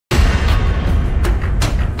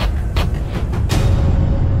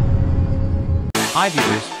Hi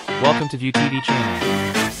viewers, welcome to View TV channel.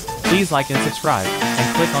 Please like and subscribe,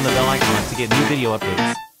 and click on the bell icon to get new video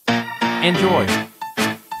updates. Enjoy!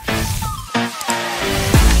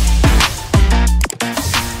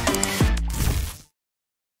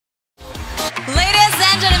 Ladies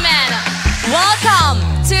and gentlemen, welcome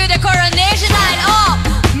to the coronation night of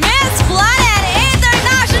Miss Planet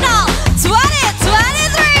International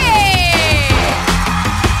 2023!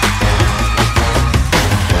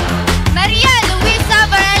 Maria Luisa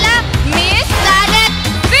Varela, Miss Planet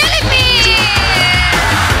Philippines!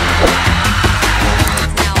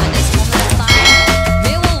 Now in this moment of time,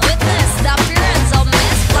 we will witness the appearance of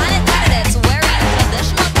Miss Planet candidates wearing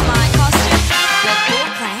traditional Khmer costumes with cool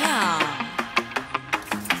crown.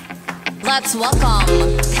 Let's welcome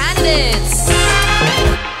candidates.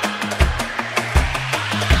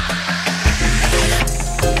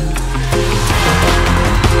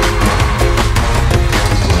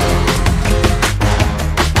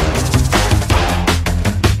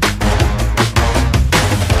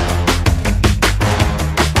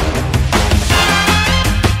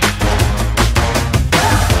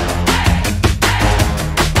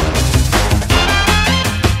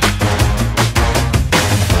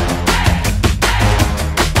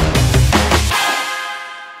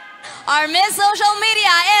 Our Miss Social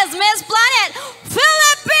Media is Miss Planet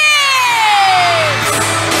Philippines!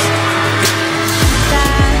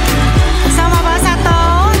 សូមអបអរសាទ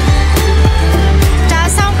រចា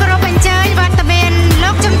សូមគោរពអញ្ជើញវត្តមាន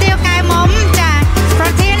លោកជំទាវកែមុំចាប្រ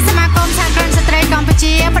ធានសមាគមសហគ្រិនស្ត្រីកម្ពុ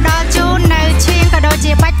ជាផ្ដល់ជូននៅឈៀងក៏ដូច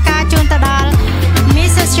ជាបាច់ផ្កាជូនទៅដល់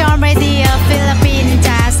Miss Social Media Philippines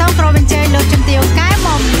ចាសូមគោរពអញ្ជើញលោកជំទាវកែ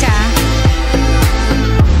មុំចា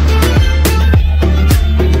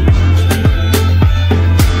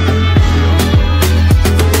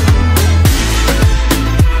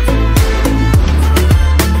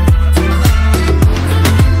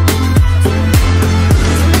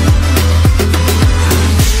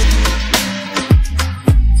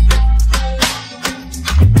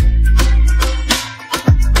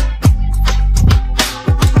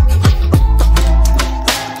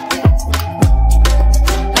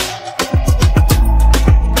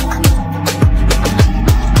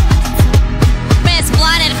Miss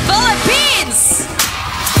Planet Philippines!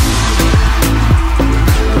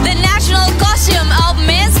 The national costume of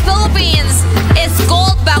Miss Philippines is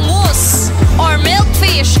gold bangus or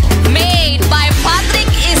milkfish made by Patrick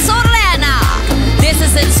Isorena. This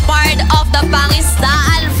is inspired of the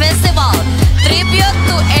Pangistaan Festival, tribute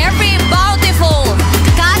to every bountiful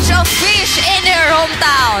catch of fish in her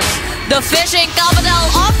hometown, the fishing capital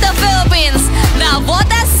of the Philippines,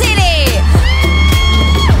 Navotas City.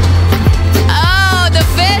 Oh, the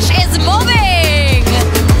fish is moving!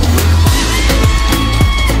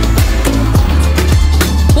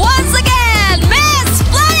 Once again, Miss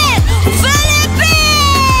Planet Philippines!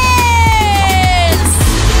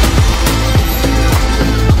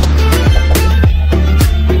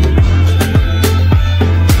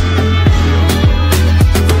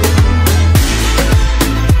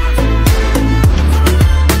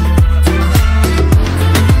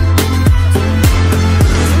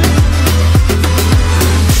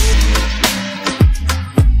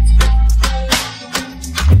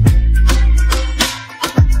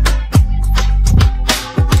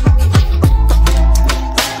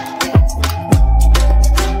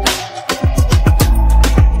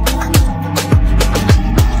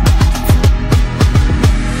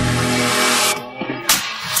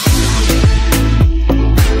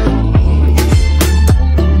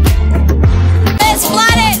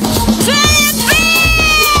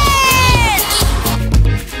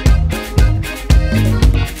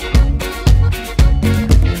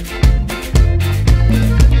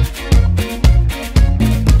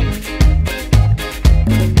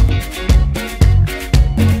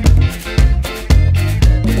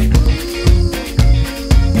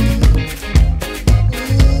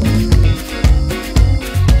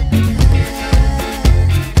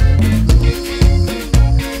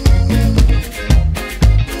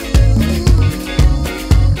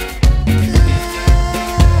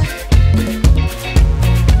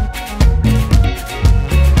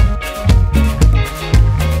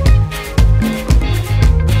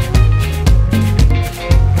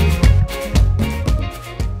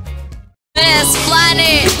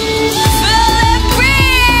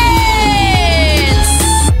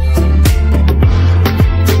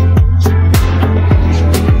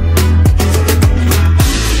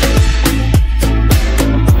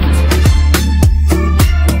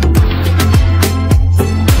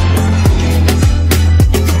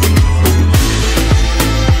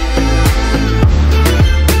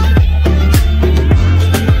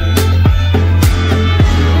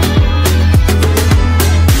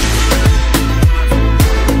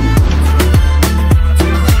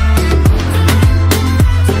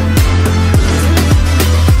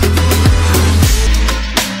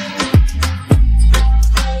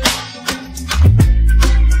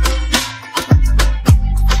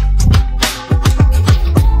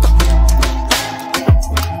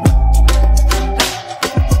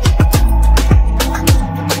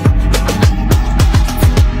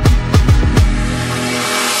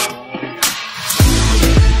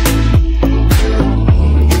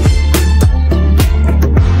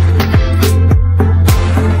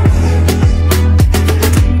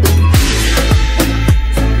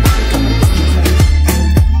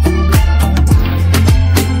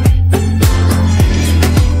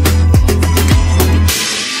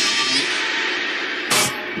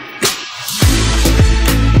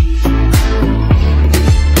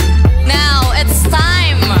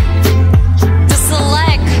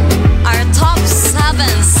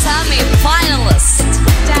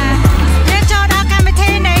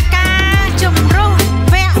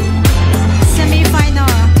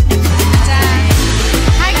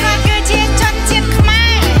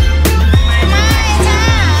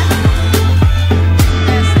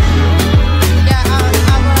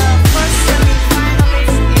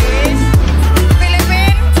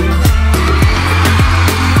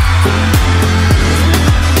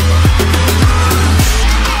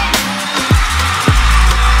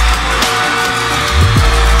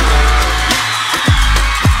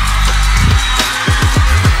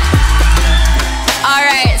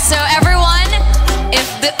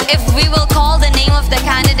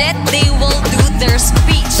 it, they will do their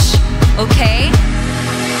speech. Okay?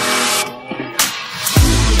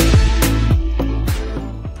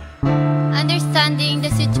 Understanding the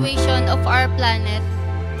situation of our planet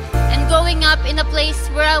and growing up in a place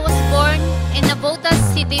where I was born in Navotas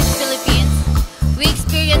City, Philippines, we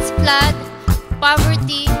experienced flood,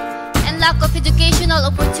 poverty, and lack of educational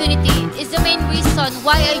opportunity is the main reason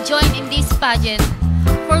why I joined in this pageant,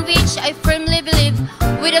 for which I firmly believe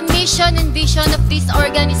with a mission and vision of this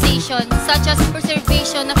organization, such as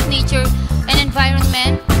preservation of nature and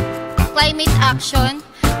environment, climate action,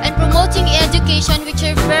 and promoting education, which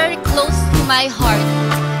are very close to my heart.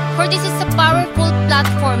 For this is a powerful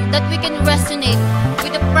platform that we can resonate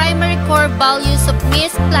with the primary core values of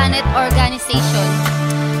Miss Planet organization.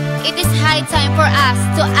 It is high time for us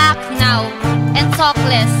to act now and talk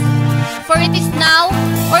less, for it is now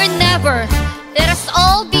or never. Let us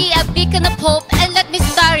all be a beacon of hope, and let me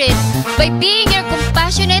start it by being your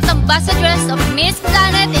compassionate ambassadress of Miss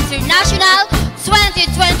Planet International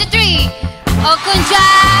 2023. O kung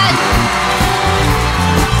dyan!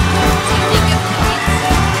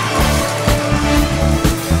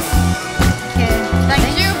 Thank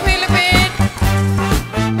you, Philippines.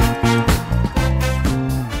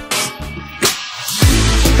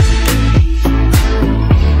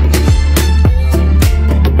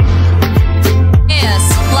 Miss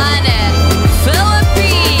Planet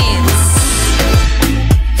Philippines.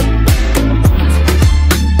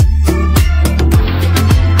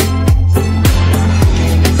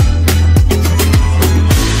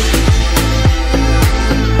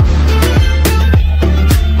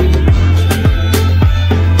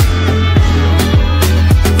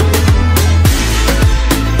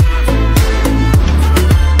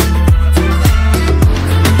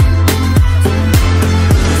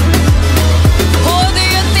 Who do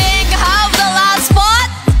you think have the last spot?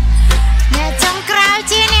 អ្នកចុងក្រោយ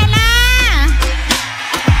ជាអ្នកណា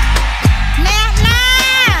អ្នកណា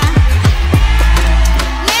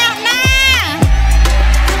អ្នកណា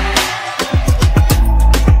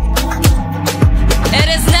It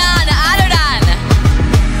is none other than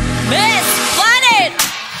Miss Planet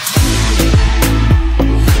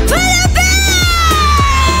Philippines!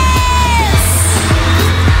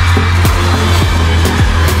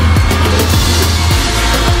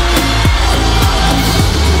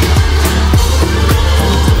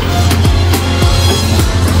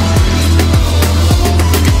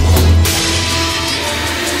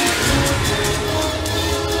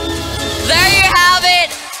 There you have it,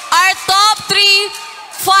 our top 3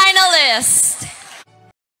 finalists.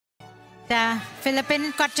 ចា Philippines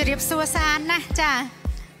គាត់ជម្រាបសួរស្អាតណាស់ចា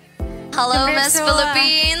Hello, Jumrip Miss Suwa.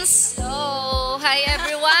 Philippines. Oh, hi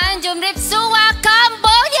everyone! Jumrip Suwa,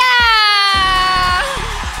 Cambodia!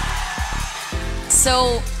 So,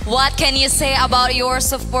 what can you say about your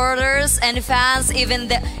supporters and fans,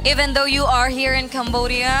 even though you are here in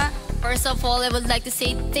Cambodia? First of all, I would like to say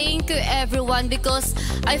thank you everyone, because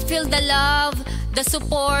I feel the love, the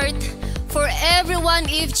support for everyone,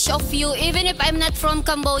 each of you. Even if I'm not from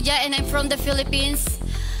Cambodia and I'm from the Philippines,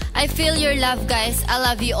 I feel your love, guys. I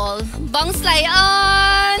love you all. Bang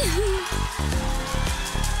Slayon!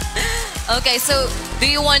 Okay, so do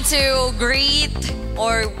you want to greet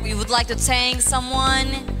or you would like to thank someone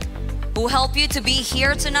who helped you to be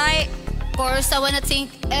here tonight? Of course, I want to thank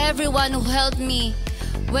everyone who helped me.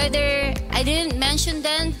 Whether I didn't mention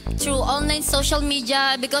them through online social media,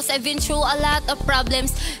 because I've been through a lot of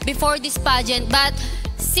problems before this pageant. But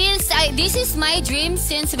since this is my dream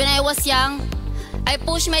since when I was young, I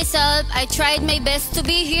pushed myself. I tried my best to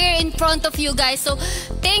be here in front of you guys. So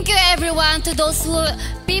thank you everyone, to those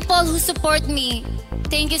people who support me.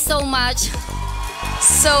 Thank you so much.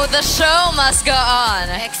 So the show must go on.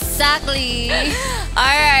 Exactly.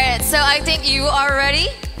 Alright, so I think you are ready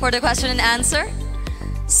for the question and answer.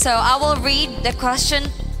 So I will read the question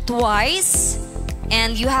twice and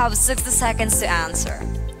you have 60 seconds to answer.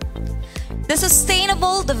 The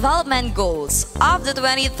Sustainable Development Goals of the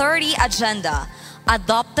 2030 Agenda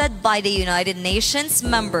adopted by the United Nations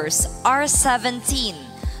members are 17.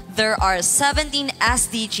 There are 17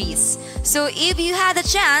 SDGs. So if you had a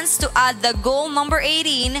chance to add the goal number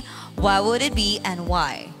 18, what would it be and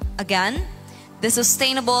why? Again, the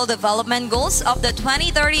Sustainable Development Goals of the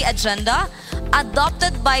 2030 Agenda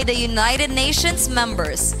adopted by the United Nations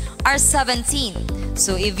members are 17.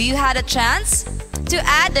 So if you had a chance to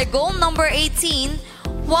add the goal number 18,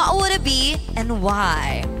 what would it be and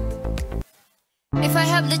why? If I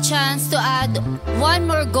have the chance to add one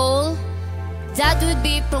more goal, that would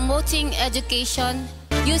be promoting education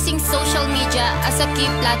using social media as a key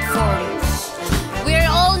platform. We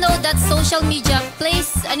all know that social media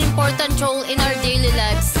plays an important role in our daily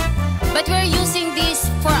lives, but we're using this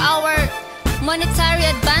for our monetary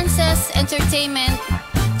advances, entertainment.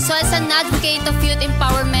 So as an advocate of youth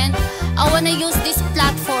empowerment, I want to use this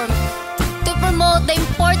platform to promote the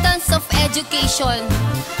importance of education.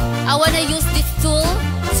 I want to use this tool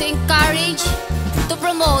to encourage, to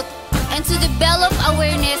promote, and to develop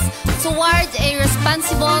awareness toward a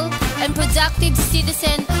responsible and productive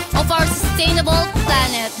citizen of our sustainable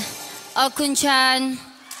planet. Kunchan.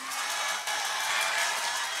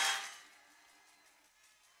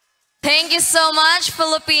 Thank you so much,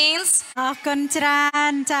 Philippines.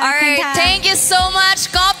 Kunchan. Alright, thank you so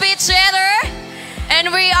much, Koh Pich Theater.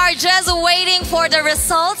 And we are just waiting for the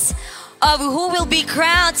results of who will be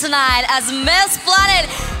crowned tonight as Miss Planet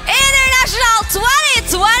International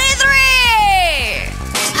 2023.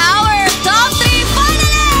 Our top 3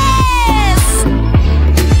 finalists.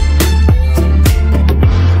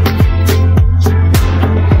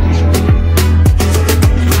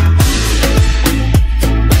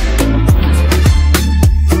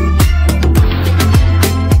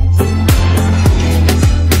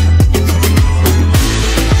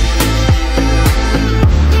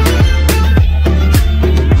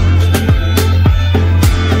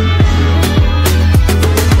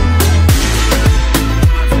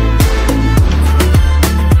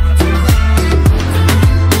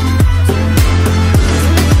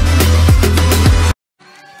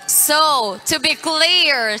 So, to be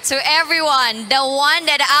clear to everyone, the one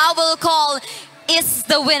that I will call is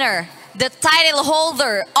the winner, the title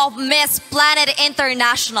holder of Miss Planet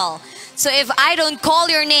International. So if I don't call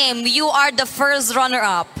your name, you are the first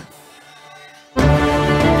runner-up.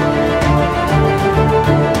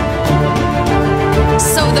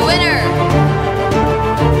 So the winner,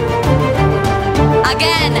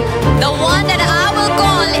 again, the one that I will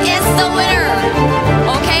call is the winner,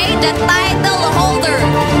 okay? The title holder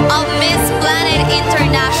of Miss Planet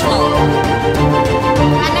International.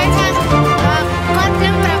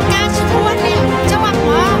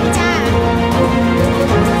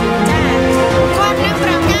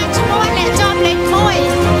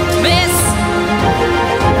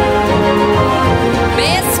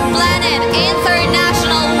 Miss Planet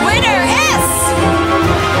International winner is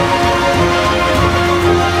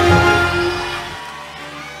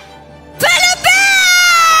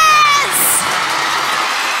Philippines!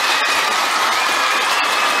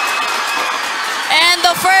 And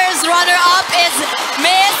the first runner-up is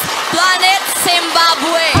Miss Planet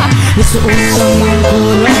Zimbabwe.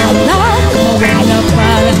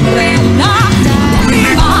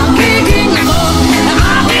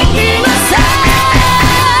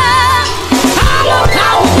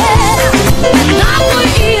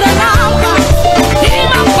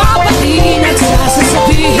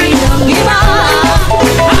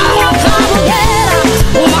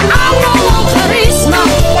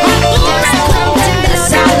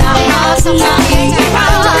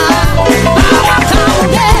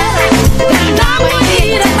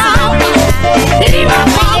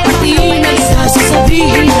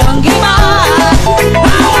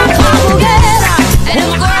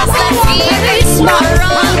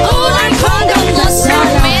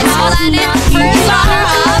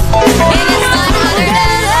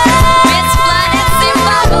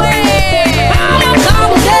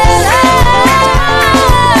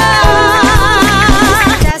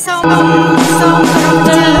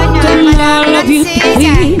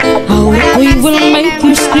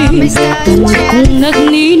 Kung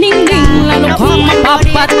nagniningning, lalo kang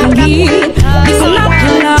mapapatingin. Di ko na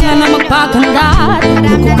kailangan na magpaganda.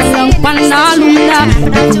 Di ko lang panalo na.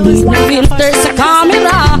 Di ko filter sa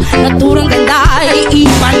camera. Naturang ganda ay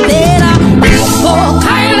ipandera. Di ko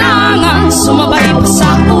kailangan sumabay pa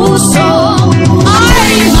sa puso.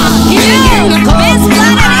 Ay, magiging ako Miss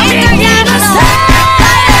Planet International.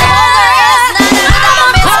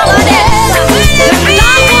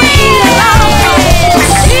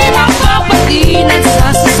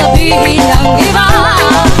 Nagsasasabihin ng iba,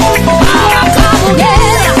 mga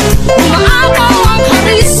kabugera, umaapaw ang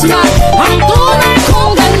karisma, ang tunay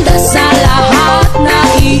kong ganda sa lahat na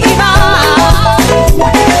iiba.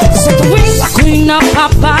 Sa tuwing ako'y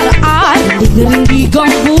napaparaan, tig-rindig ang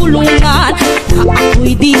bulungan, na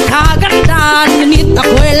ako'y di kaganda, ngunit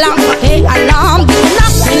ako'y lang pakialam. Di ko na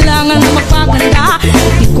kailangan na magpaganda,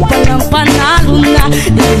 di ko palang panalo na,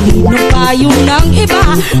 hindi na payo ng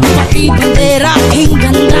iba, pakibandera aking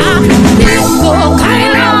ganda. Di ko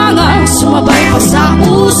kailangan sumabay pa sa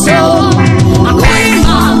uso, ako'y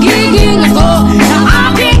magiging ako na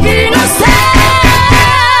aking kinase.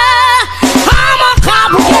 Ang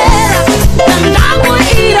makabugera, tanda ko'y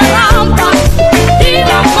irarampa,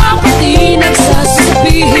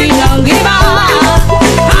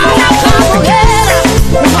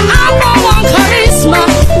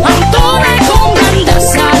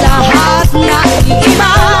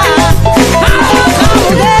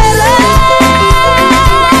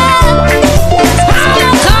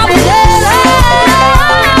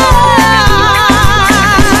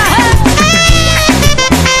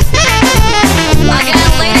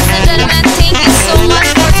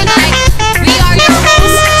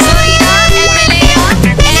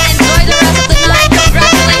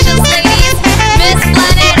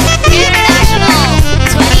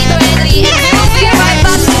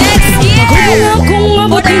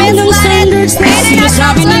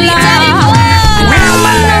 Sabi ni